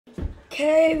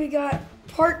Okay, we got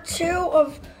part 2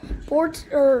 of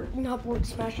not board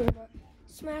smashing, but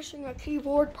smashing a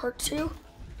keyboard, part 2.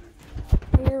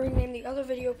 I'm gonna rename the other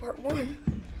video part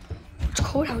 1. It's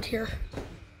cold out here.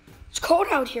 It's cold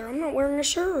out here. I'm not wearing a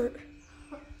shirt.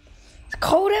 It's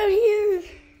cold out here.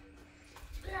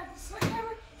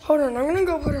 Hold on, I'm gonna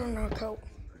go put on a coat.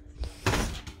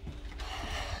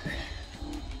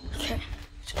 Okay,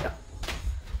 let's go.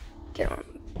 Get on.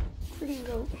 Freaking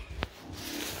go.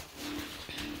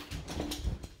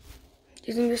 Do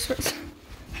you think this fits?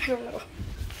 I don't know.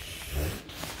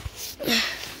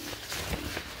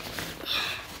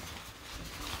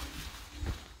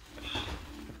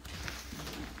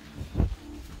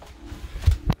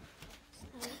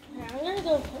 I'm gonna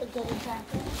go put a good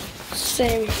jacket.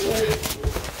 Same here.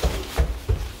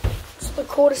 It's the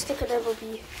coldest it could ever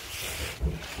be.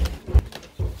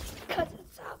 Because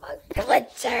it's all about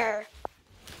glitter.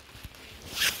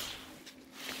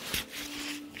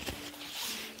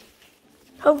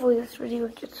 Hopefully this video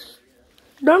gets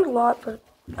not a lot, but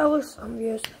at least some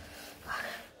views.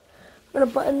 I'm gonna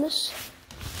button this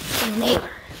for the neighbors.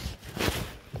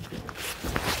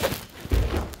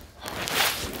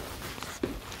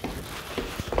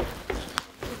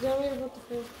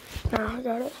 No, I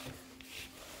got it.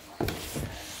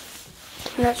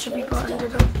 And that should be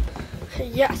buttoned up.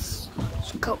 Yes.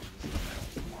 Let's go.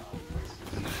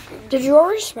 Did you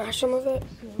already smash some of it?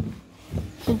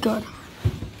 Yeah. Good.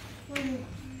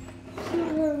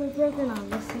 We're broken on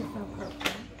this is not part 1.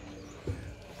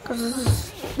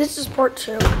 Because this is part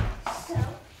 2.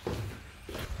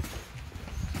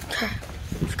 Okay,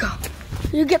 let's go.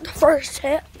 You get the first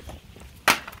hit.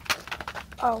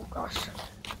 Oh gosh.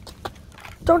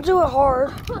 Don't do it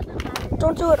hard.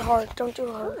 Don't do it hard. Don't do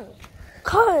it hard.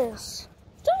 Cause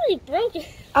It's already broken.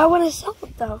 I want to sell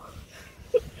it though.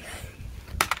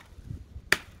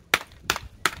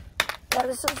 Yeah,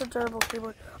 this is a durable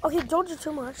keyboard. Okay, don't do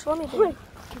too much. Let me do it.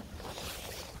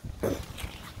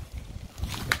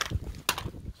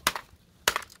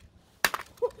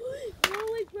 No,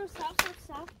 wait, bro,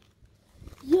 stop.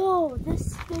 Yo,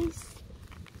 this space.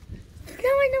 Now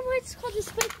I know why it's called the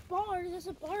space bar. There's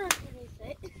a bar underneath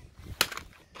it.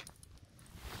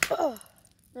 Oh,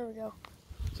 there we go.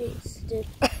 Jeez, dude.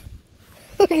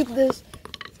 Look at this.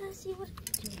 Let's see what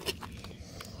it's doing.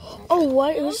 Oh,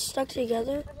 what? It was stuck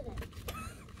together?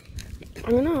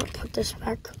 I'm gonna put this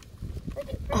back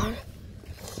on.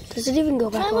 Does it even go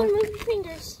back on? Move your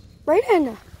fingers. Right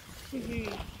in.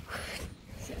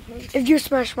 If you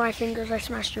smash my fingers, I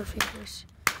smashed your fingers.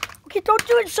 Okay, don't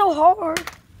do it so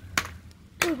hard.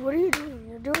 Dude, what are you doing?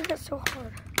 You're doing it so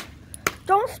hard.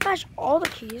 Don't smash all the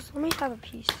keys. Let me have a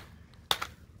piece.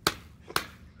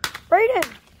 Right in.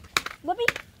 Let me.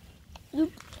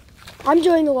 I'm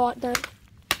doing a lot then. Look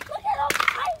at all.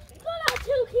 I got out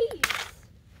 2 keys.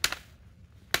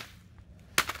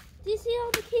 Do you see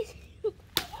all the keys you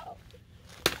got out?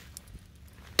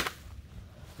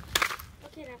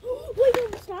 Okay, now. Wait, no,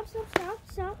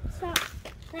 stop.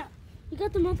 Now, you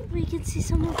got the motherboard. You can see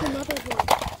some of the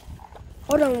motherboard.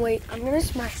 Hold on, wait. I'm gonna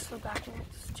smash the back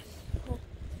next.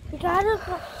 We gotta.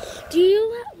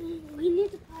 We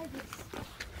need to buy this.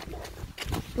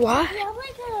 What? We have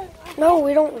like No,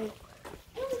 we don't. we can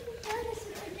buy this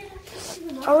and get access to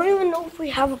the I don't even know if we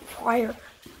have a plier.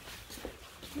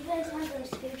 You guys have a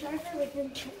screwdriver?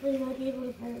 We might be able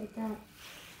to put it with that.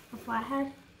 A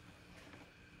flathead?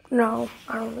 No,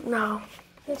 I don't know.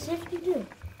 Let's see if you do.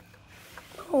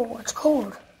 Oh, it's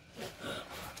cold.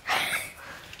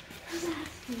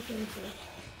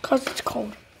 Because it's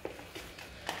cold.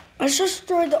 I just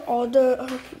destroyed all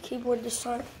the keyboard this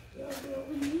time.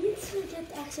 We need to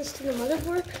get access to the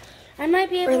motherboard. I might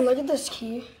be able Brayden, look at this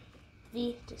key.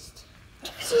 to just.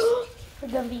 We're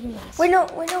gonna be massive. Wait, no,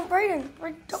 Brayden.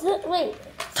 Wait.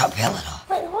 Stop yelling off.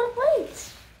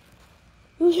 Wait.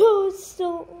 Yo, it's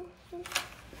still.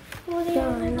 Well, they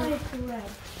Yeah, have I know. nice red.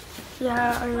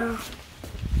 Yeah, I know.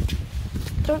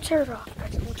 Don't tear it off.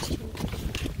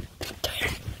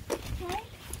 Okay.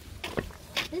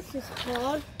 This is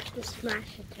called the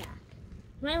smash attack.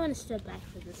 You might want to step back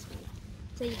for this one.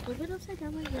 So you flip it upside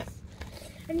down like this.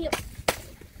 And you.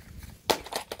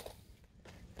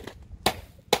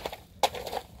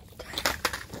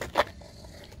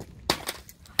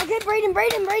 Okay, Brayden,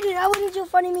 I want to do a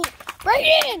funny meme.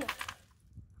 Brayden!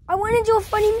 I want to do a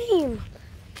funny meme.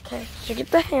 Okay, so get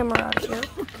the hammer out of here.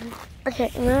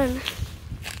 Okay, and then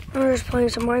I'm just playing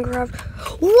some Minecraft.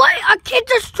 What? A kid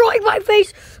destroyed my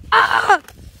face! Ah!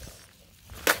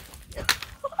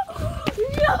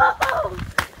 No!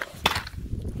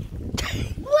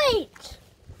 Wait!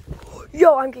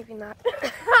 Yo, I'm keeping that.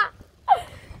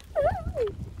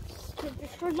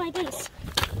 destroyed my base.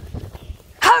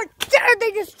 How dare they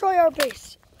destroy our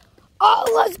base?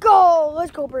 Oh, let's go.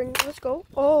 Let's go, Brandon. Let's go.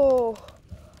 Oh.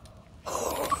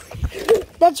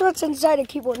 That's what's inside a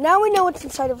keyboard. Now we know what's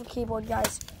inside of a keyboard,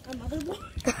 guys. A motherboard?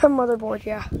 A motherboard,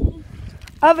 yeah.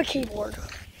 I have a keyboard.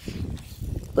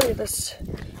 Look at this.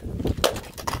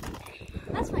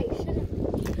 That's why you shouldn't.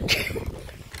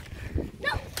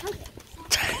 No. Okay.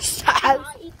 Sad.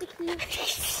 Not eat the key.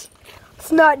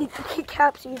 Let's not eat the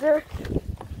keycaps either.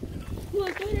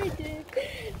 Look what I did.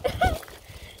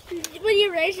 When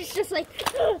you raise, it's just like.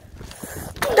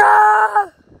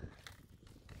 Ah!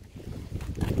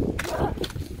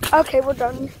 Okay, we're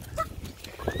done.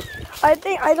 I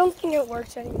don't think it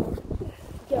works anymore.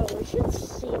 Yo, we should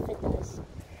see if it does.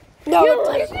 No, Yo, it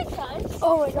what if doesn't. it does?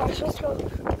 Oh my gosh, let's go.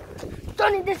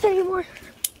 Don't need this anymore.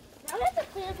 Now I have to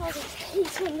clean up all these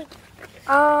keys on the.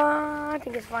 I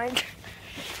think it's fine.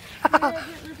 The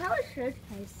power should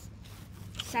guys.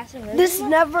 This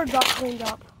never got cleaned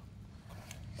up.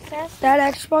 That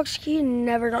Xbox key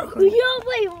never got cleaned up. Yo,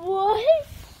 wait, what?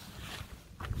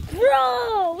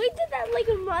 Bro, we did that like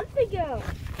a month ago.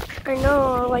 I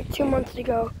know, like 2 months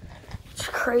ago. It's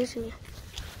crazy.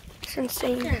 It's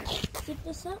insane. Yeah, keep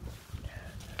this up.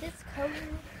 This cover.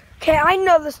 Okay, I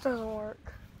know this doesn't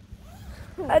work.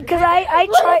 Because I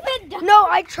tried. No,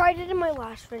 I tried it in my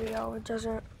last video. It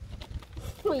doesn't.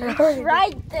 Wait, I you heard it.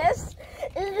 tried this?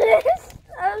 This?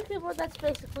 Okay, well, that's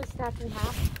basically snapped in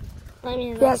half. I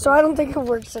mean, Yeah, so I don't think it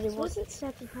works anymore. wasn't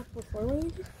snapped in half before we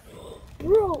did?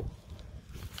 Bro,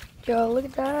 Yo, look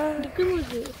at that. look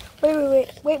at it.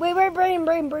 Wait,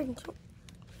 Brain.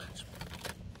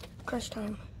 Crush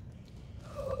time.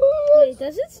 Wait,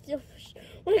 does it still?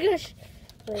 Oh my gosh.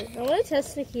 Wait, I want to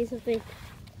test the keys. I think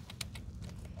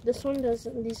this one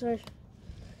doesn't. These are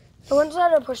The ones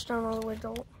that are pushed down all the way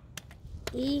don't.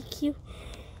 EQ.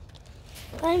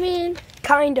 I mean,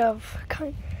 Kind of.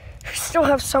 Still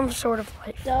have some sort of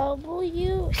life.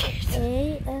 WAS.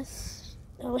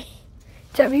 Oh, wait.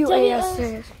 WAS.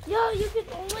 Yo, you can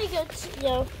only go to.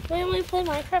 Yo, when we play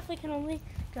Minecraft, we can only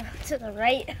go to the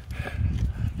right.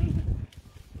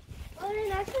 Well, I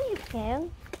mean, actually, you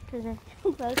can. Because if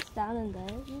you goes down and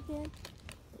there, you can.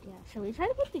 But yeah, should we try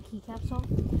to put the keycaps on?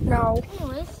 No.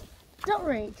 Anyways, don't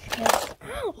rage.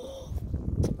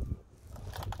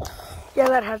 Yeah,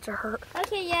 that had to hurt.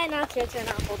 Okay, yeah, now it's your turn.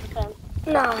 I'll hold the phone.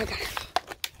 No, I got it.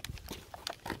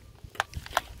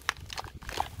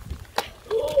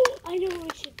 I know what we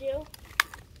should do.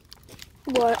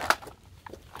 What?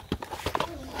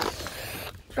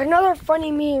 Another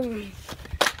funny meme.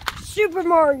 Super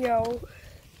Mario.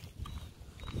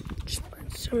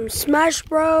 Some Smash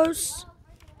Bros.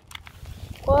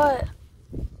 What?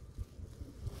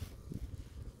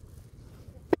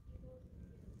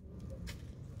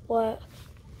 What?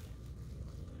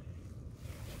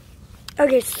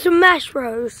 Okay, Smash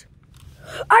Bros.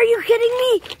 Are you kidding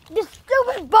me? The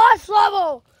stupid boss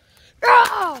level!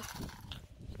 Ah!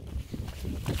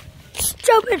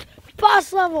 Stupid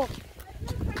boss level!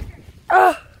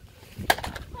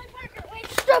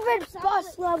 Stupid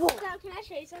boss level! Now, can I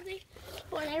show you something?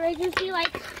 When I rage, just be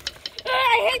like,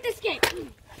 I hate this game.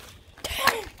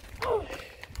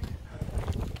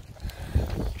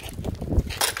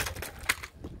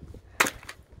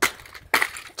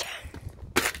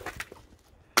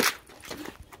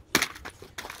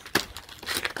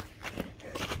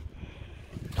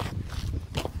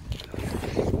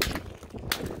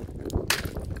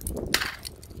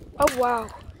 Oh wow.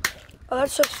 Oh,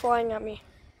 that's just flying at me.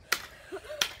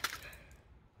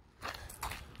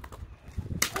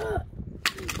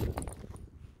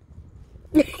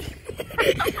 I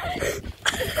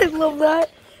love that.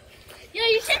 Yo,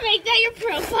 you should make that your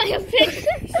profile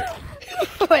picture.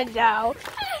 What now?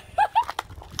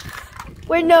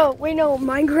 Wait, no.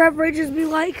 Minecraft rages be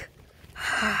like,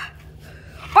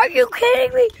 are you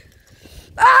kidding me?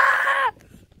 Ah!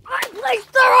 I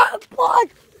placed the wrong block!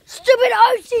 Stupid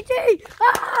OCD!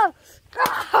 Ah!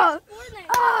 Ah!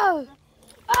 Ah!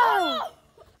 Ah!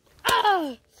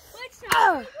 Ah!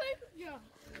 Ah!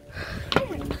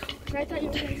 I thought you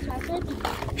were going to stop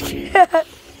it.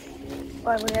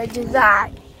 Why would I do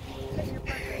that?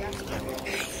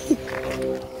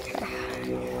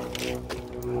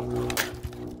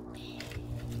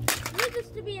 Need this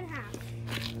to be in half.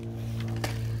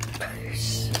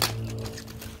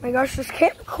 My gosh, this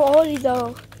camera quality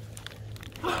though.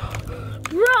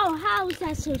 Bro, how is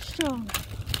that so strong?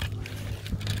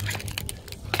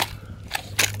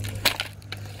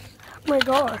 Oh my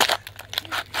gosh.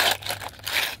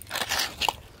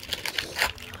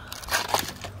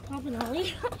 Popping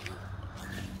Ollie.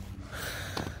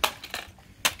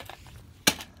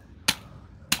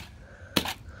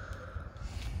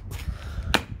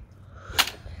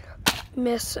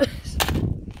 misses.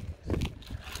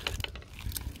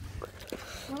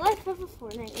 My life of a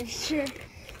Fortnite is sure.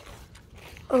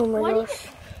 Oh my gosh.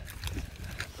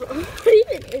 What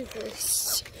even is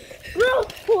this? Bro,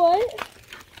 what?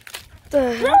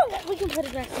 The Bro, heck? we can put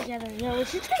it back together. No, we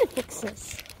should try to fix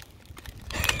this.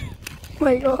 Oh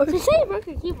my gosh. So say you broke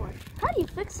your keyboard. How do you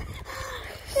fix it?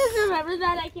 Just remember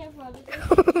that. I can't promise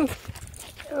it.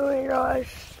 Oh my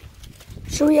gosh.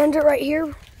 Should we end it right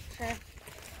here? Sure.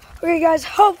 Okay guys,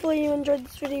 hopefully you enjoyed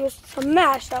this video.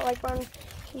 Smash that like button,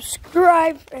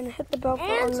 subscribe, and hit the bell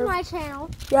button. And to my channel.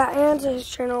 Yeah, and to his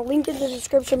channel. Link in the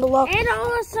description below. And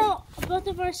also, both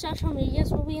of our social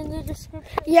medias will be in the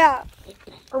description. Yeah.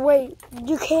 Or wait,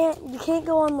 you can't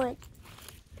go on like,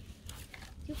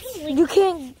 You can link, you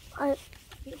can't,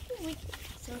 you can link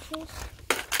socials.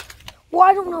 well,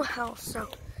 I don't know how, so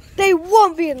they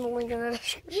won't be in the link in the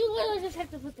description. You literally just have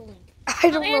to put the link. I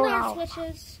don't and know our how.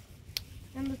 Twitches.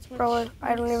 And the Twitch. Bro,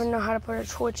 I don't even know how to put a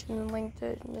Twitch in the link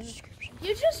in the description.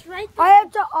 You just write the I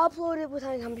have to upload it with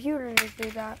my computer to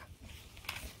do that.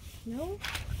 No.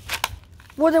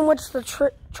 Well, then what's the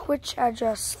Twitch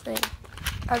address thing?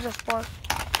 Address bar.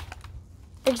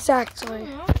 Exactly.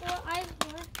 Well,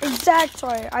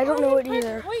 Exactly. I don't know it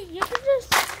either. Wait, you can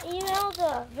just email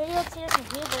the video to your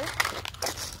computer.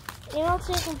 Email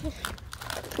to your computer.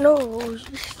 No,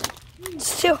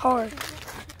 it's too hard.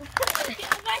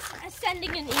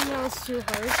 Sending an email is too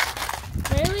hard.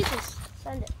 Literally just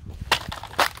send it.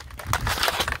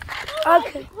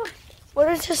 Okay. What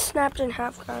is just snapped in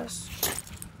half, guys?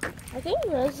 I think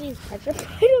Rosie's petrified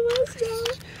of us now.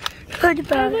 Look at I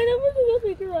that. went over to go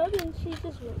pick her up and she just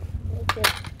went right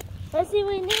there. Let's see,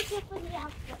 we need to put the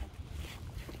outfit.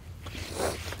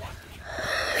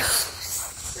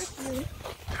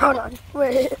 Hold on.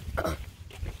 Wait.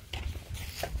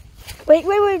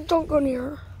 Wait. Don't go near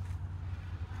her.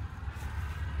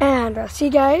 And see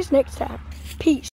you guys next time. Peace.